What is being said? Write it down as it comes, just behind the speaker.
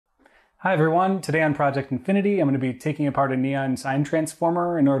Hi everyone, today on Project Infinity I'm going to be taking apart a neon sine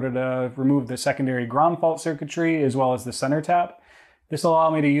transformer in order to remove the secondary ground fault circuitry as well as the center tap. This will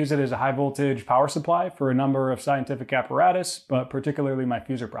allow me to use it as a high voltage power supply for a number of scientific apparatus, but particularly my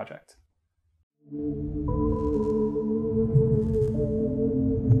fusor project.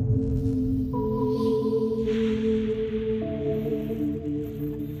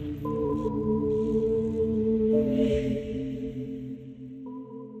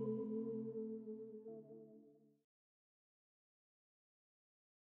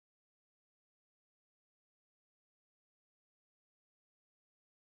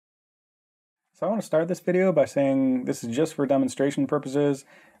 So I want to start this video by saying this is just for demonstration purposes.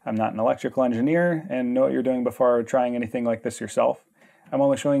 I'm not an electrical engineer, and know what you're doing before trying anything like this yourself. I'm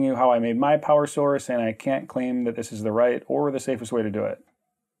only showing you how I made my power source, and I can't claim that this is the right or the safest way to do it.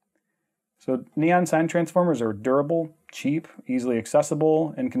 So neon sine transformers are durable, cheap, easily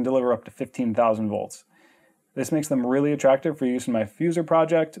accessible, and can deliver up to 15,000 volts. This makes them really attractive for use in my fusor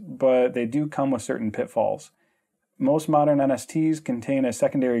project, but they do come with certain pitfalls. Most modern NSTs contain a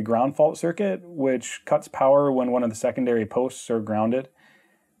secondary ground fault circuit, which cuts power when one of the secondary posts are grounded.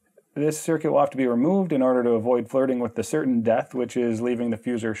 This circuit will have to be removed in order to avoid flirting with the certain death, which is leaving the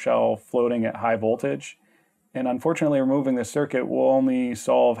fusor shell floating at high voltage. And unfortunately, removing this circuit will only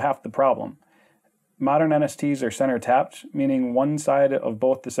solve half the problem. Modern NSTs are center tapped, meaning one side of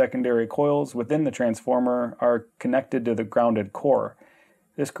both the secondary coils within the transformer are connected to the grounded core.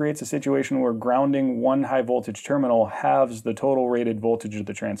 This creates a situation where grounding one high voltage terminal halves the total rated voltage of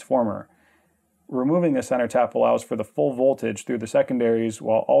the transformer. Removing the center tap allows for the full voltage through the secondaries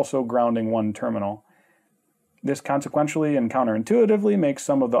while also grounding one terminal. This consequentially and counterintuitively makes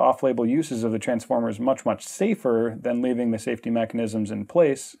some of the off-label uses of the transformers much safer than leaving the safety mechanisms in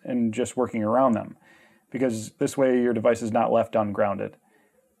place and just working around them, because this way your device is not left ungrounded.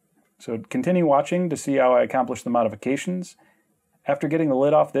 So continue watching to see how I accomplish the modifications. After getting the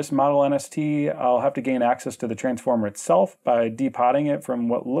lid off this model NST, I'll have to gain access to the transformer itself by depotting it from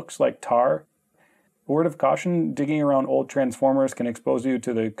what looks like tar. A word of caution, digging around old transformers can expose you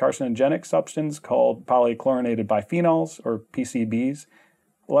to the carcinogenic substance called polychlorinated biphenyls, or PCBs.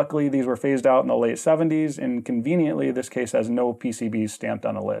 Luckily, these were phased out in the late 70s, and conveniently, this case has no PCBs stamped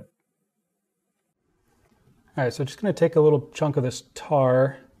on the lid. All right, so just going to take a little chunk of this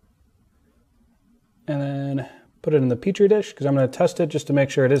tar and then put it in the Petri dish, because I'm going to test it just to make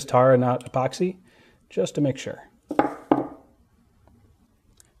sure it is tar and not epoxy, just to make sure. All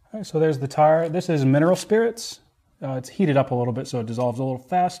right, so there's the tar. This is mineral spirits. It's heated up a little bit so it dissolves a little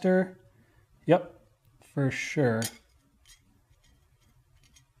faster. Yep, for sure.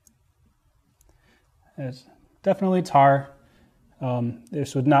 It's definitely tar.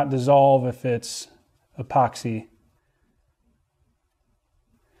 This would not dissolve if it's epoxy.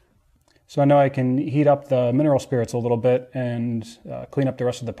 So I know I can heat up the mineral spirits a little bit and clean up the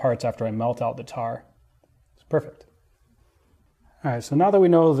rest of the parts after I melt out the tar. It's perfect. All right, so now that we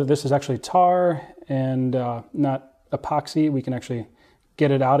know that this is actually tar and not epoxy, we can actually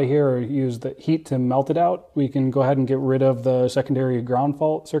get it out of here or use the heat to melt it out. We can go ahead and get rid of the secondary ground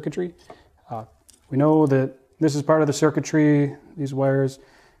fault circuitry. We know that this is part of the circuitry, these wires.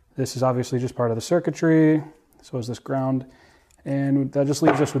 This is obviously just part of the circuitry. So is this ground. And that just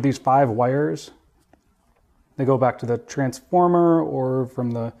leaves us with these 5 wires. They go back to the transformer or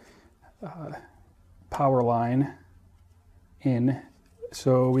from the power line in.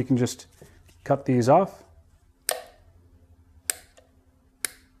 So we can just cut these off.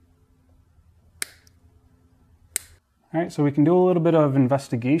 All right, so we can do a little bit of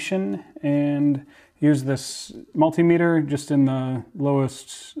investigation and use this multimeter just in the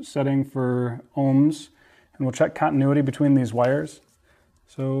lowest setting for ohms. And we'll check continuity between these wires.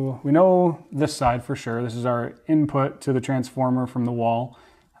 So we know this side for sure. This is our input to the transformer from the wall.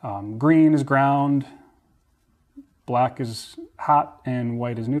 Green is ground, black is hot, and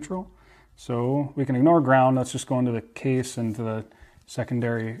white is neutral. So we can ignore ground. Let's just go into the case and to the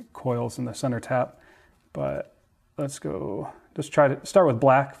secondary coils in the center tap. But let's go, just try to start with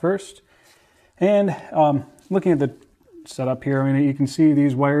black first. And looking at the setup here, I mean, you can see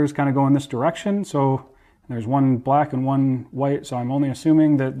these wires kind of go in this direction. So there's one black and one white, so I'm only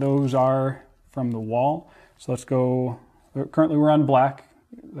assuming that those are from the wall. So let's go, currently we're on black,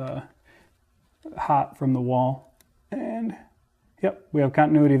 hot from the wall. And yep, we have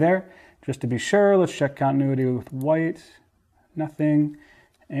continuity there. Just to be sure, let's check continuity with white, nothing.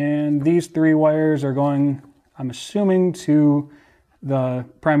 And these 3 wires are going, I'm assuming, to the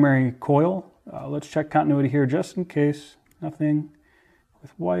primary coil. Let's check continuity here just in case, nothing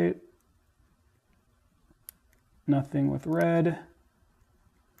with white. Nothing with red.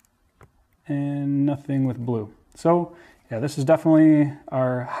 and nothing with blue. So yeah, this is definitely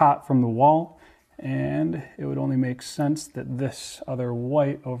our hot from the wall, and it would only make sense that this other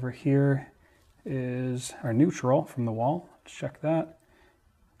white over here is our neutral from the wall. Let's check that.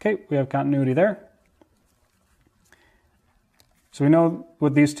 Okay, we have continuity there. So we know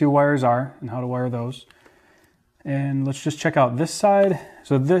what these two wires are and how to wire those. And let's just check out this side.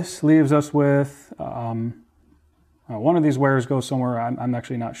 So this leaves us with, one of these wires goes somewhere, I'm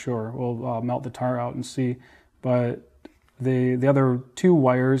actually not sure. We'll melt the tar out and see. But the other two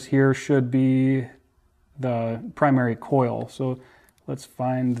wires here should be the primary coil. So let's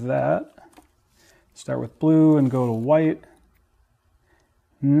find that. Start with blue and go to white.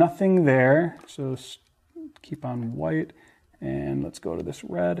 Nothing there, so keep on white. And let's go to this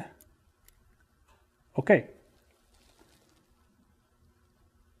red. Okay.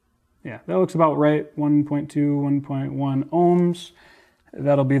 Yeah, that looks about right. 1.2, 1.1 ohms.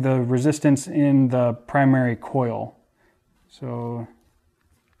 That'll be the resistance in the primary coil. So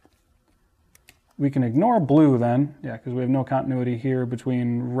we can ignore blue then, yeah, because we have no continuity here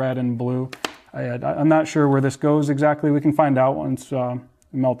between red and blue. I'm not sure where this goes exactly. We can find out once we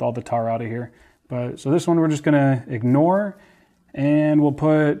melt all the tar out of here. But so this one we're just gonna ignore, and we'll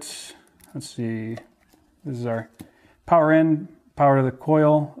put, let's see, this is our power in, power to the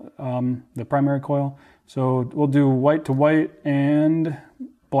coil, the primary coil. So we'll do white to white and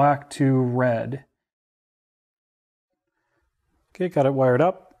black to red. Okay, got it wired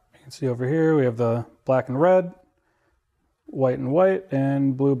up. You can see over here we have the black and red, white and white,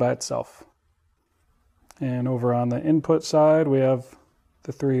 and blue by itself. And over on the input side we have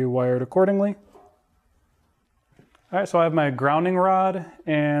the three wired accordingly. All right, so I have my grounding rod,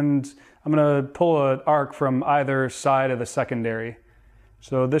 and I'm gonna pull an arc from either side of the secondary.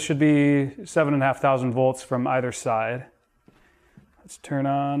 So this should be 7,500 volts from either side. Let's turn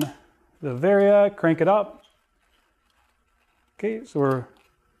on the variac, crank it up. Okay, so we're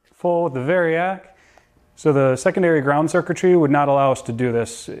full with the variac. So the secondary ground circuitry would not allow us to do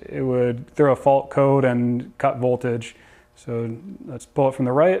this. It would throw a fault code and cut voltage. So let's pull it from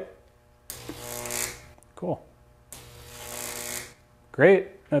the right. Cool.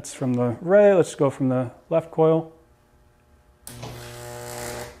 Great, that's from the right. Let's go from the left coil.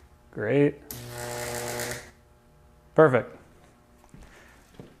 Great. Perfect.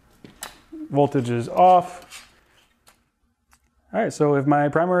 Voltage is off. All right, so if my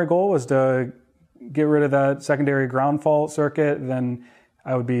primary goal was to get rid of that secondary ground fault circuit, then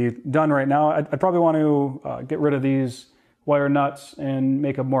I would be done right now. I'd probably want to get rid of these wire nuts and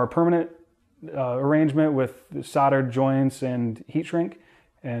make a more permanent arrangement with soldered joints and heat shrink,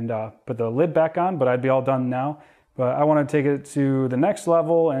 and put the lid back on, but I'd be all done now. But I want to take it to the next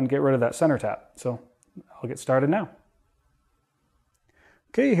level and get rid of that center tap. So I'll get started now.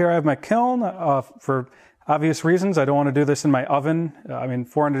 Okay, here I have my kiln. For obvious reasons, I don't want to do this in my oven. I mean,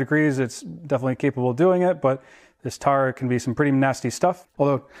 400 degrees, it's definitely capable of doing it, but this tar can be some pretty nasty stuff.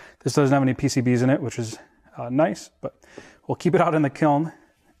 Although this doesn't have any PCBs in it, which is nice, but we'll keep it out in the kiln.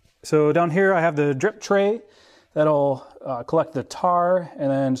 So down here I have the drip tray that'll collect the tar, and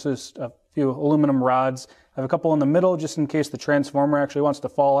then just a few aluminum rods. I have a couple in the middle just in case the transformer actually wants to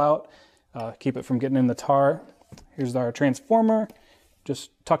fall out, keep it from getting in the tar. Here's our transformer.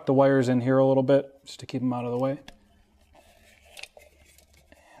 Just tuck the wires in here a little bit just to keep them out of the way.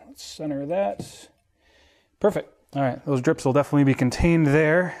 Let's center that. Perfect. All right, those drips will definitely be contained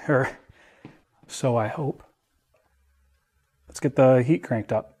there, or so I hope. Let's get the heat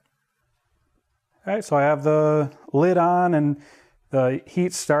cranked up. All right, so I have the lid on and the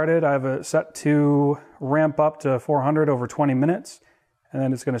heat started. I have it set to ramp up to 400 over 20 minutes, and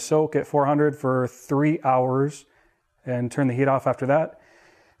then it's going to soak at 400 for 3 hours and turn the heat off after that.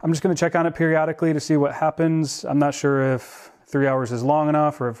 I'm just going to check on it periodically to see what happens. I'm not sure if 3 hours is long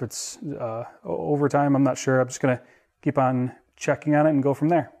enough or if it's overtime. I'm not sure. I'm just going to keep on checking on it and go from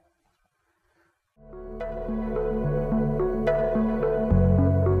there.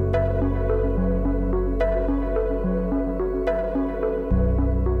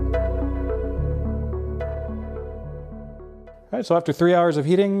 All right, so after 3 hours of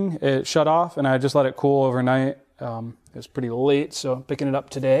heating, it shut off, and I just let it cool overnight. It was pretty late, so I'm picking it up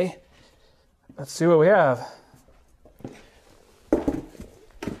today. Let's see what we have.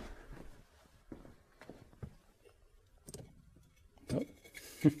 Oh.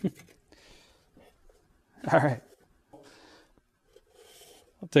 All right.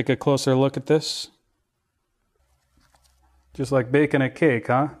 I'll take a closer look at this. Just like baking a cake,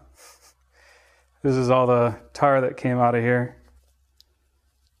 huh? This is all the tar that came out of here.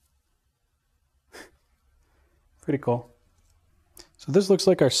 Pretty cool. So this looks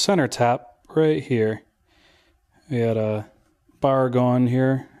like our center tap right here. We had a bar going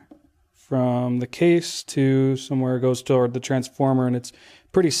here from the case to somewhere it goes toward the transformer, and it's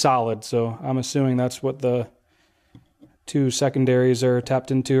pretty solid, so I'm assuming that's what the two secondaries are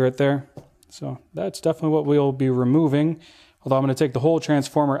tapped into right there. So that's definitely what we'll be removing, although I'm going to take the whole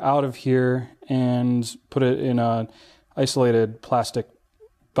transformer out of here and put it in a isolated plastic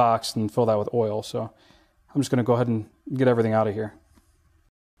box and fill that with oil. So I'm just going to go ahead and get everything out of here.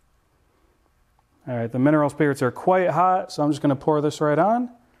 All right, the mineral spirits are quite hot, so I'm just going to pour this right on.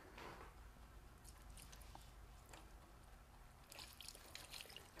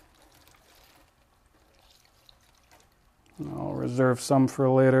 I'll reserve some for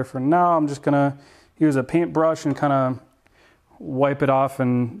later. For now, I'm just going to use a paintbrush and kind of wipe it off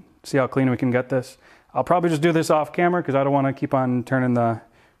and see how clean we can get this. I'll probably just do this off camera because I don't want to keep on turning the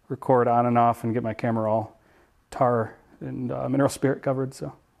record on and off and get my camera all tar and mineral spirit covered.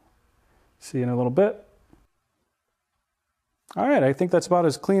 So see you in a little bit. All right, I think that's about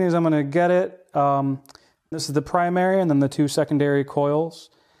as clean as I'm going to get it. This is the primary and then the two secondary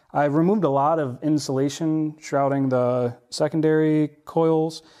coils. I've removed a lot of insulation shrouding the secondary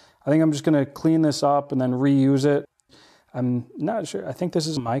coils. I think I'm just going to clean this up and then reuse it. I'm not sure. I think this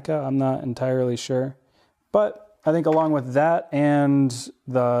is mica. I'm not entirely sure. But I think along with that and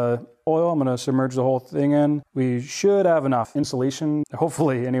the oil, I'm going to submerge the whole thing in. We should have enough insulation,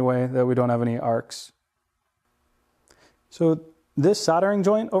 hopefully anyway, that we don't have any arcs. So this soldering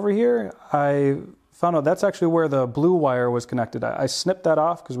joint over here, I found out that's actually where the blue wire was connected. I snipped that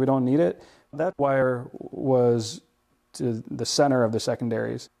off because we don't need it. That wire was to the center of the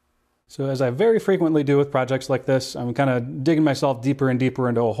secondaries. So as I very frequently do with projects like this, I'm kind of digging myself deeper and deeper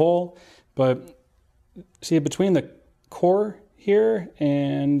into a hole. But see, between the core here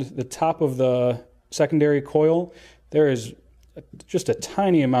and the top of the secondary coil, there is just a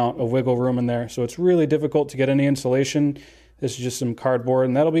tiny amount of wiggle room in there. So it's really difficult to get any insulation. This is just some cardboard,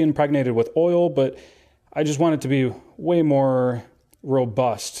 and that'll be impregnated with oil, but I just want it to be way more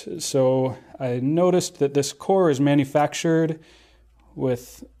robust. So I noticed that this core is manufactured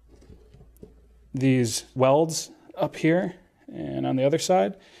with these welds up here and on the other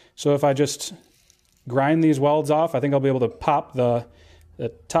side. So if I just grind these welds off, I think I'll be able to pop the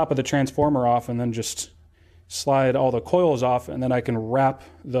top of the transformer off and then just slide all the coils off, and then I can wrap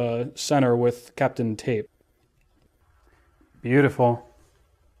the center with Kapton tape. Beautiful.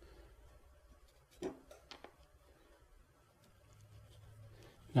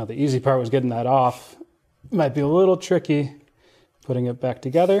 Now the easy part was getting that off. Might be a little tricky putting it back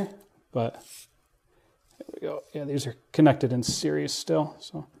together, but there we go. Yeah, these are connected in series still,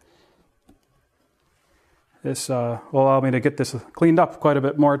 so this will allow me to get this cleaned up quite a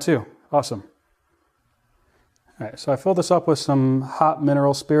bit more too. Awesome. All right, so I filled this up with some hot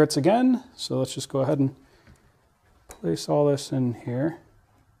mineral spirits again. So let's just go ahead and place all this in here.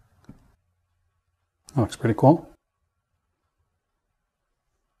 That looks pretty cool.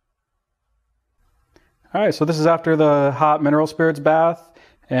 All right, so this is after the hot mineral spirits bath,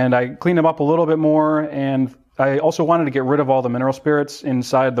 and I cleaned them up a little bit more, and I also wanted to get rid of all the mineral spirits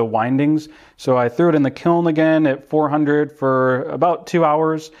inside the windings. So I threw it in the kiln again at 400 for about 2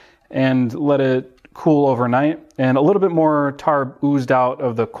 hours and let it cool overnight, and a little bit more tar oozed out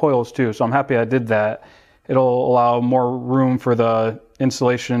of the coils too, so I'm happy I did that. It'll allow more room for the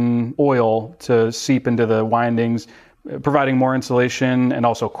insulation oil to seep into the windings, providing more insulation and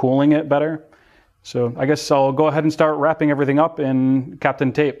also cooling it better. So I guess I'll go ahead and start wrapping everything up in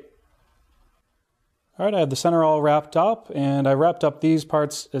Kapton tape. All right, I had the center all wrapped up, and I wrapped up these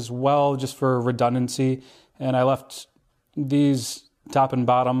parts as well just for redundancy, and I left these top and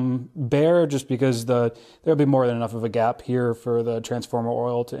bottom bare just because there'll be more than enough of a gap here for the transformer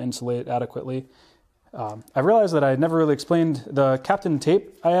oil to insulate adequately. I realized that I had never really explained the Kapton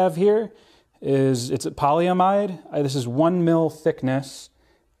tape I have here. It's a polyamide. This is 1 mil thickness,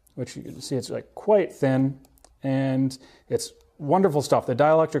 which you can see it's like quite thin, and it's wonderful stuff. The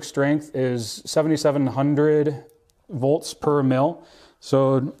dielectric strength is 7,700 volts per mil.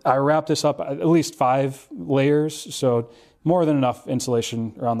 So I wrapped this up at least 5 layers, so more than enough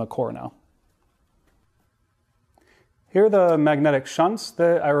insulation around the core now. Here are the magnetic shunts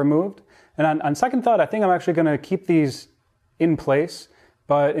that I removed. And on second thought, I think I'm actually going to keep these in place,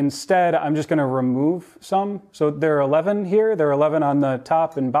 but instead I'm just going to remove some. So there are 11 here. There are 11 on the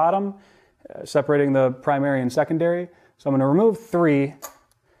top and bottom, separating the primary and secondary. So I'm going to remove 3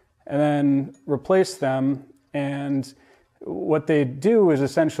 and then replace them. And what they do is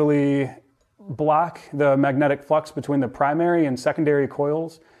essentially block the magnetic flux between the primary and secondary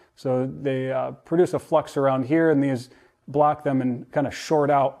coils. So they produce a flux around here, and these block them and kind of short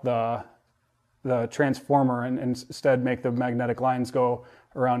out the the transformer and instead make the magnetic lines go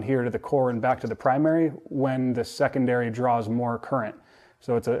around here to the core and back to the primary when the secondary draws more current.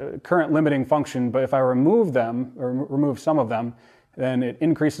 So it's a current limiting function, but if I remove them, or remove some of them, then it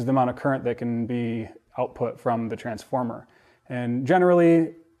increases the amount of current that can be output from the transformer. And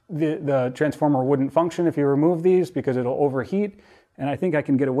generally, the transformer wouldn't function if you remove these because it'll overheat. And I think I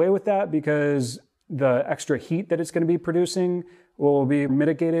can get away with that because the extra heat that it's going to be producing will be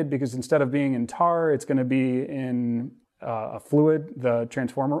mitigated because instead of being in tar, it's going to be in a fluid, the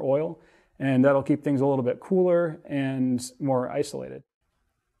transformer oil, and that'll keep things a little bit cooler and more isolated.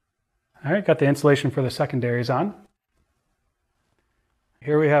 All right, got the insulation for the secondaries on.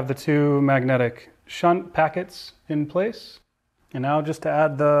 Here we have the two magnetic shunt packets in place. And now just to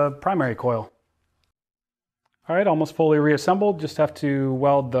add the primary coil. All right, almost fully reassembled, just have to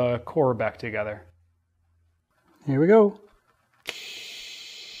weld the core back together. Here we go.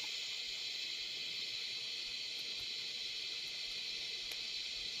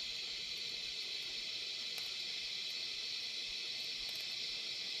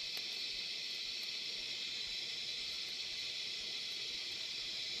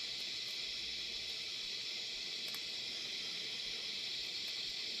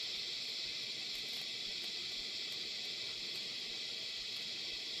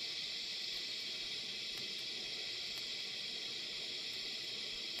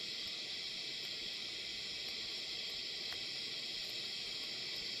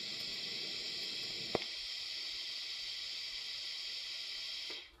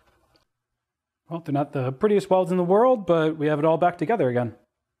 Well, they're not the prettiest welds in the world, but we have it all back together again.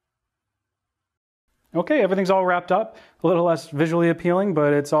 Okay, everything's all wrapped up. A little less visually appealing,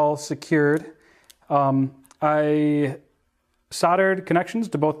 but it's all secured. I soldered connections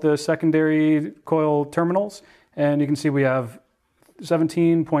to both the secondary coil terminals, and you can see we have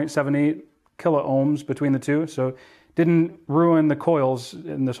 17.78 kilo ohms between the two, so didn't ruin the coils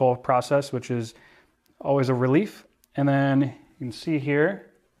in this whole process, which is always a relief. And then you can see here,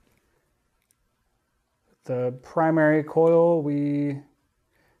 the primary coil, let me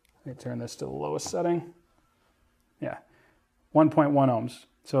turn this to the lowest setting. Yeah, 1.1 ohms.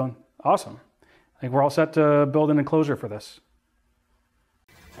 So awesome. I think we're all set to build an enclosure for this.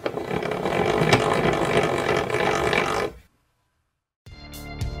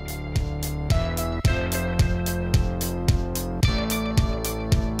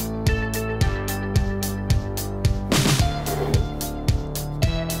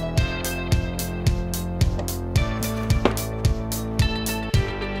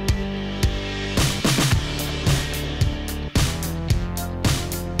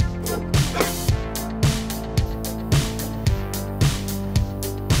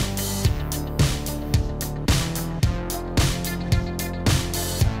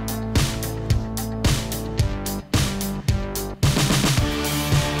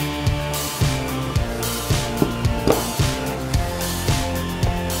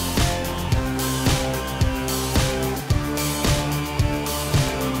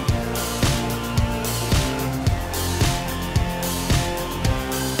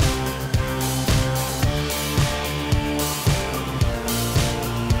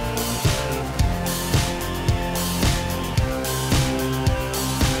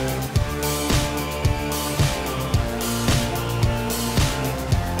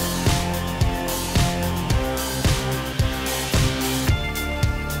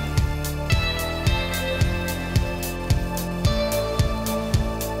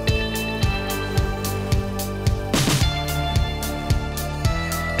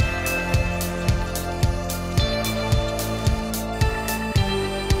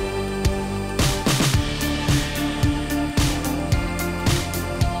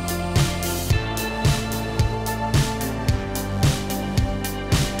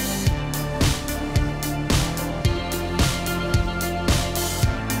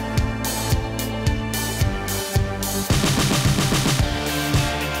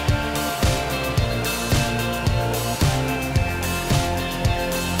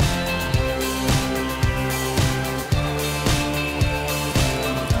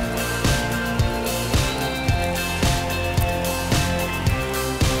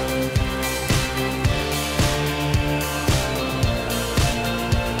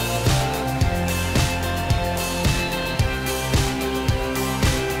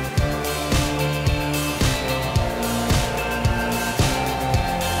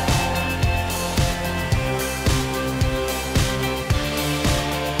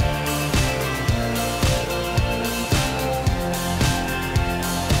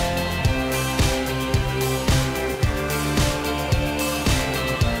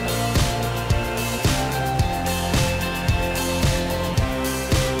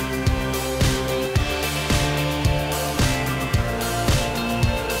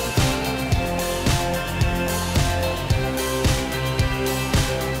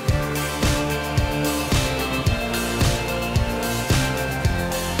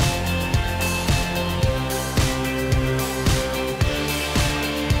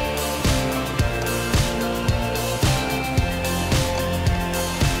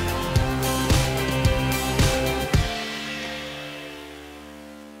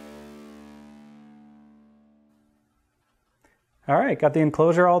 All right, got the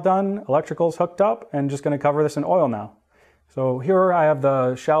enclosure all done, electrical's hooked up, and just gonna cover this in oil now. So here I have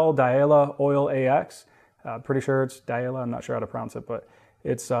the Shell Diala Oil AX. Pretty sure it's Diala, I'm not sure how to pronounce it, but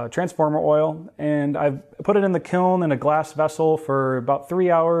it's transformer oil. And I've put it in the kiln in a glass vessel for about 3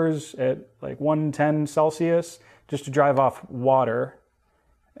 hours at like 110 Celsius, just to drive off water.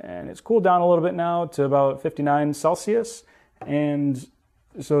 And it's cooled down a little bit now to about 59 Celsius. And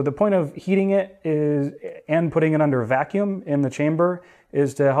so the point of heating it is, and putting it under vacuum in the chamber,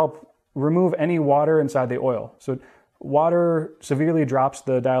 is to help remove any water inside the oil. So water severely drops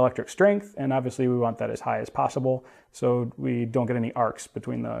the dielectric strength, and obviously we want that as high as possible so we don't get any arcs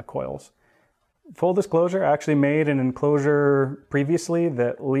between the coils. Full disclosure, I actually made an enclosure previously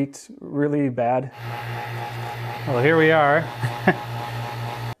that leaked really bad. Well, here we are.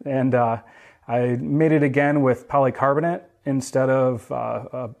 And I made it again with polycarbonate instead of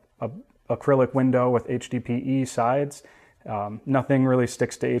a acrylic window with HDPE sides. Nothing really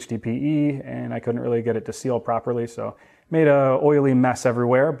sticks to HDPE, and I couldn't really get it to seal properly, so made a oily mess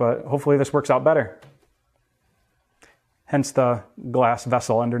everywhere, but hopefully this works out better. Hence the glass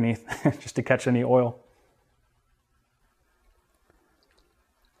vessel underneath, just to catch any oil.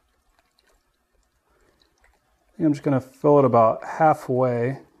 I think I'm just gonna fill it about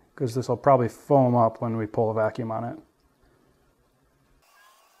halfway, because this will probably foam up when we pull a vacuum on it.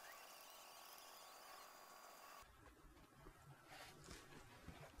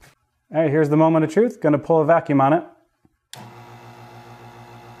 All right, here's the moment of truth. Gonna pull a vacuum on it.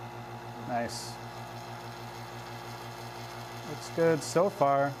 Nice. Looks good so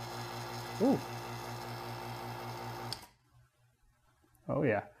far. Ooh. Oh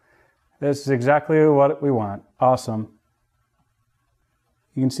yeah. This is exactly what we want. Awesome.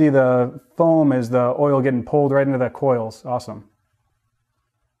 You can see the foam is the oil getting pulled right into the coils. Awesome.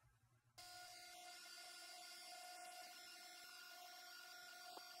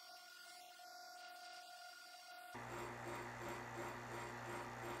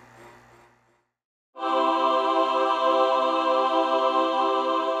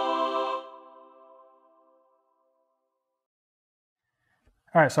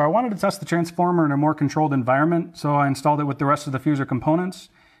 All right, so I wanted to test the transformer in a more controlled environment, so I installed it with the rest of the fusor components.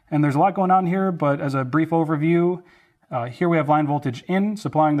 And there's a lot going on here, but as a brief overview, here we have line voltage in,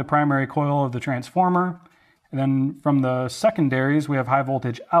 supplying the primary coil of the transformer. And then from the secondaries, we have high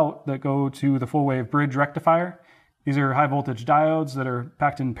voltage out that go to the full wave bridge rectifier. These are high voltage diodes that are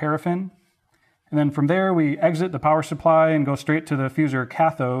packed in paraffin. And then from there, we exit the power supply and go straight to the fusor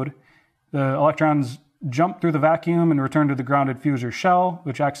cathode. The electrons jump through the vacuum and return to the grounded fusor shell,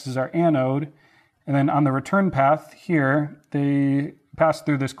 which acts as our anode. And then on the return path here, they pass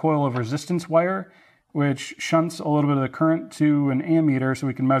through this coil of resistance wire, which shunts a little bit of the current to an ammeter so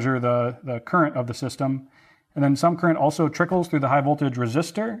we can measure the current of the system. And then some current also trickles through the high voltage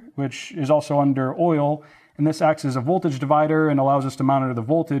resistor, which is also under oil. And this acts as a voltage divider and allows us to monitor the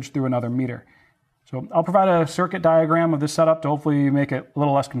voltage through another meter. So I'll provide a circuit diagram of this setup to hopefully make it a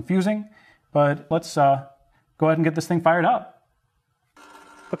little less confusing. But let's go ahead and get this thing fired up.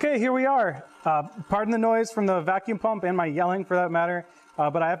 Okay, here we are. Pardon the noise from the vacuum pump and my yelling for that matter,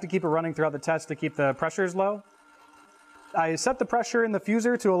 but I have to keep it running throughout the test to keep the pressures low. I set the pressure in the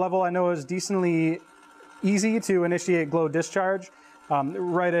fusor to a level I know is decently easy to initiate glow discharge,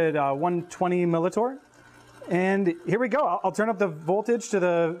 right at 120 millitorr. And here we go. I'll turn up the voltage to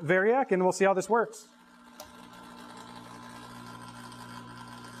the variac and we'll see how this works.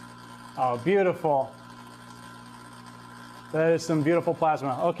 Oh, beautiful. That is some beautiful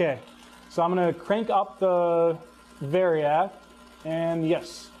plasma. Okay, so I'm gonna crank up the variac, and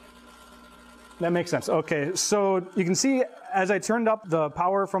yes, that makes sense. Okay, so you can see as I turned up the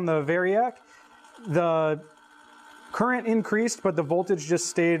power from the variac, the current increased, but the voltage just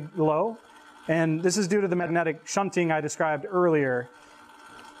stayed low. And this is due to the magnetic shunting I described earlier.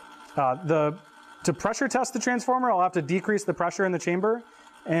 To pressure test the transformer, I'll have to decrease the pressure in the chamber.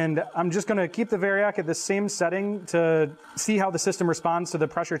 And I'm just going to keep the variac at the same setting to see how the system responds to the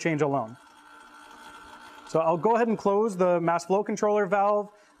pressure change alone. So I'll go ahead and close the mass flow controller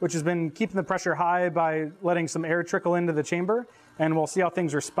valve, which has been keeping the pressure high by letting some air trickle into the chamber, and we'll see how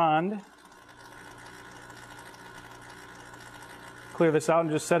things respond. Clear this out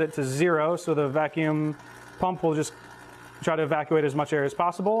and just set it to 0, so the vacuum pump will just try to evacuate as much air as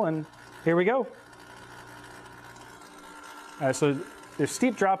possible, and here we go. All right, so there's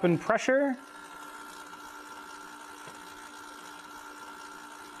steep drop in pressure.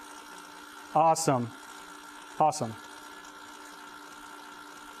 Awesome. Awesome.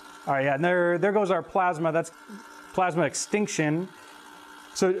 All right, yeah, and there goes our plasma. That's plasma extinction.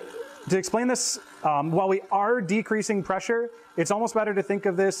 So To explain this, while we are decreasing pressure, it's almost better to think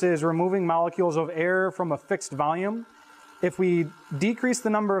of this as removing molecules of air from a fixed volume. If we decrease the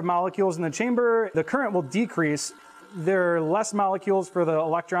number of molecules in the chamber, the current will decrease. There are less molecules for the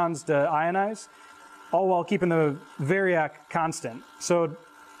electrons to ionize, all while keeping the variac constant. So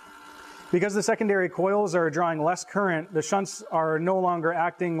because the secondary coils are drawing less current, the shunts are no longer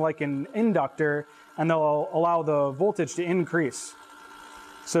acting like an inductor, and they'll allow the voltage to increase.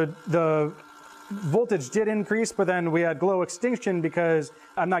 So the voltage did increase, but then we had glow extinction because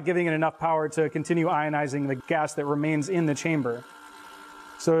I'm not giving it enough power to continue ionizing the gas that remains in the chamber.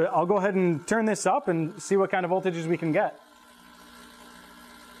 So I'll go ahead and turn this up and see what kind of voltages we can get.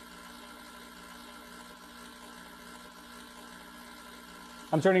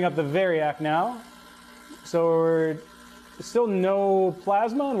 I'm turning up the variac now. So we're still no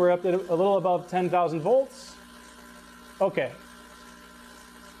plasma, and we're up to a little above 10,000 volts. Okay.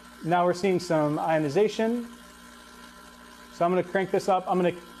 Now we're seeing some ionization. So I'm going to crank this up.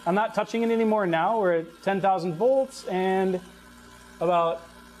 I'm not touching it anymore now. We're at 10,000 volts and about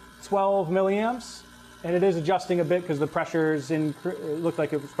 12 milliamps. And it is adjusting a bit because the pressures it looked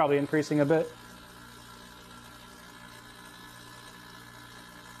like it was probably increasing a bit.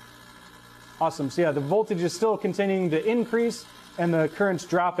 Awesome. So yeah, the voltage is still continuing to increase and the current's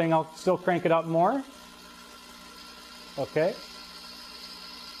dropping. I'll still crank it up more. Okay.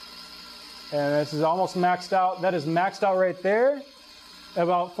 And this is almost maxed out. That is maxed out right there.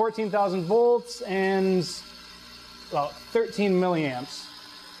 About 14,000 volts and about 13 milliamps.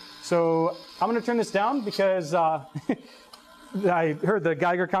 So I'm going to turn this down because I heard the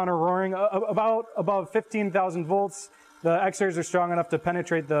Geiger counter roaring. About above 15,000 volts, the X-rays are strong enough to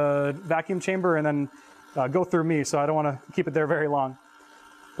penetrate the vacuum chamber and then go through me, so I don't want to keep it there very long.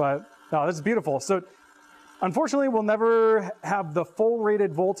 But no, this is beautiful. So unfortunately, we'll never have the full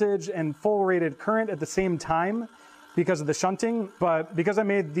rated voltage and full rated current at the same time because of the shunting, but because I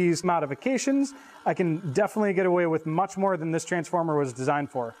made these modifications, I can definitely get away with much more than this transformer was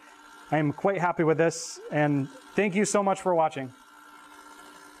designed for. I am quite happy with this, and thank you so much for watching.